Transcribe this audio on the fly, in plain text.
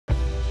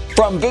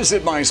From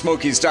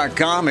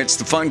visitmysmokies.com, it's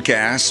the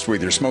FUNcast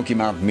with your Smoky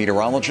Mountain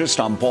meteorologist.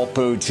 I'm Paul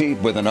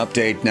Poteet with an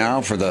update now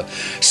for the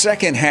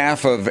second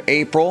half of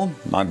April.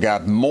 I've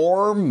got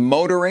more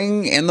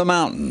motoring in the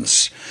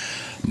mountains.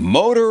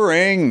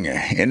 Motoring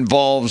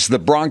involves the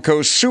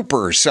Bronco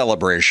Super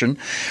Celebration.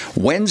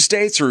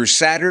 Wednesday through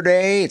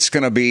Saturday, it's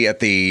going to be at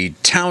the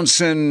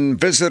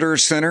Townsend Visitor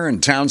Center in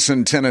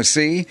Townsend,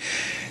 Tennessee.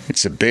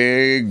 It's a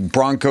big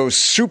Bronco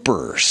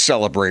Super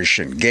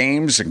Celebration.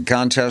 Games and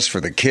contests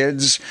for the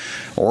kids,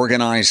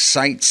 organized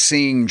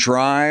sightseeing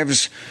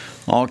drives,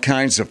 all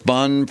kinds of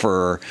fun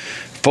for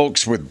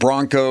folks with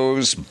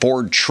Broncos,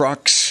 board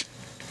trucks.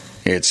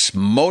 It's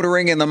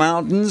motoring in the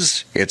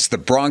mountains. It's the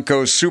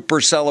Bronco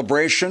Super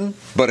Celebration.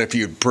 But if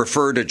you'd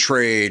prefer to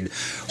trade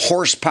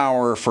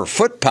horsepower for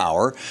foot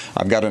power,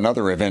 I've got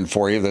another event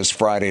for you this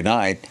Friday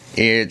night.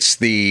 It's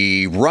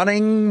the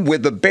Running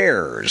with the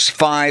Bears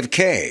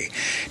 5K,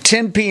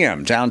 10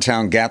 p.m.,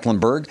 downtown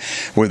Gatlinburg,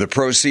 with the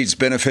proceeds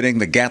benefiting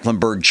the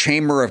Gatlinburg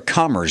Chamber of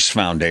Commerce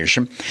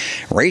Foundation.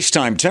 Race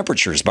time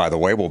temperatures, by the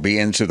way, will be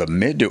into the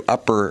mid to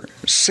upper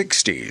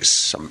 60s.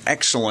 Some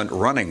excellent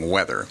running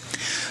weather.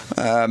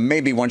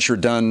 Maybe once you're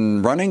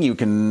done running, you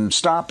can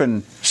stop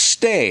and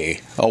stay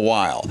a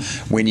while.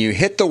 When you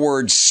hit the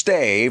word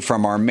stay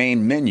from our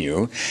main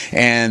menu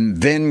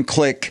and then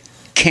click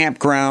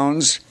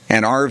campgrounds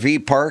and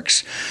RV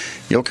parks,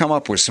 you'll come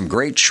up with some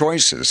great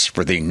choices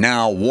for the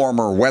now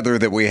warmer weather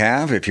that we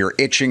have. If you're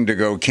itching to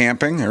go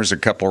camping, there's a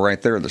couple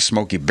right there, the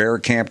Smoky Bear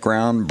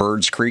Campground,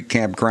 Birds Creek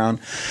Campground.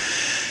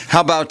 How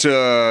about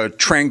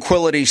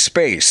Tranquility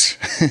Space?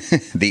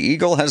 The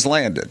Eagle has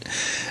landed.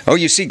 Oh,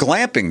 you see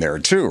glamping there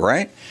too,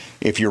 right?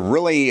 If you're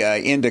really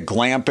into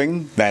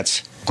glamping,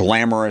 that's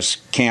glamorous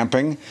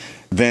camping,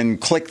 then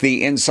click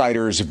the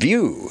Insider's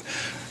View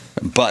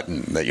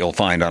button that you'll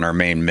find on our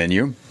main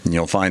menu. And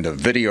you'll find a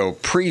video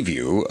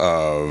preview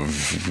of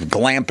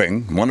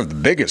glamping. One of the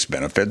biggest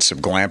benefits of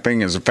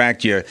glamping is the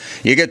fact you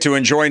get to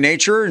enjoy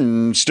nature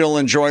and still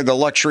enjoy the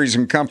luxuries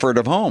and comfort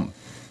of home.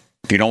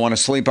 If you don't want to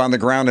sleep on the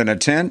ground in a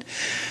tent,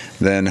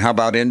 then how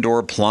about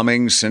indoor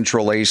plumbing,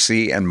 central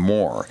AC, and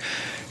more?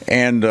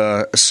 And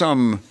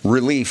some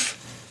relief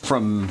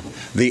from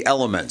the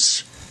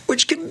elements,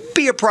 which can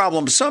be a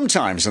problem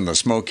sometimes in the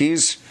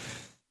Smokies.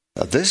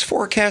 This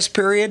forecast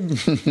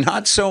period,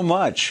 not so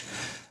much.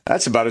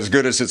 That's about as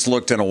good as it's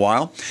looked in a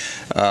while.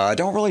 I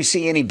don't really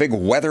see any big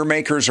weather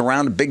makers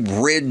around. A big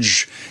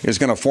ridge is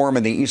going to form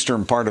in the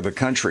eastern part of the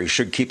country.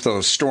 Should keep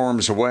those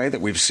storms away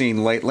that we've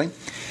seen lately.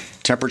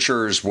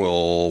 Temperatures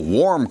will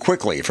warm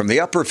quickly from the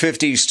upper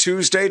 50s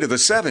Tuesday to the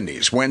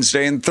 70s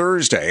Wednesday and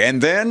Thursday,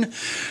 and then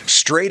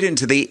straight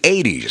into the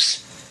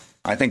 80s.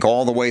 I think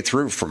all the way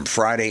through from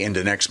Friday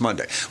into next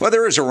Monday. Well,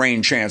 there is a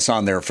rain chance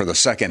on there for the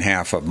second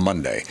half of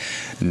Monday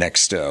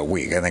next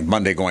week. I think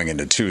Monday going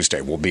into Tuesday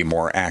will be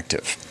more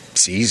active.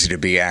 It's easy to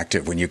be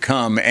active when you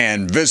come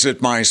and visit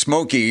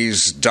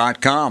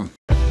mysmokies.com.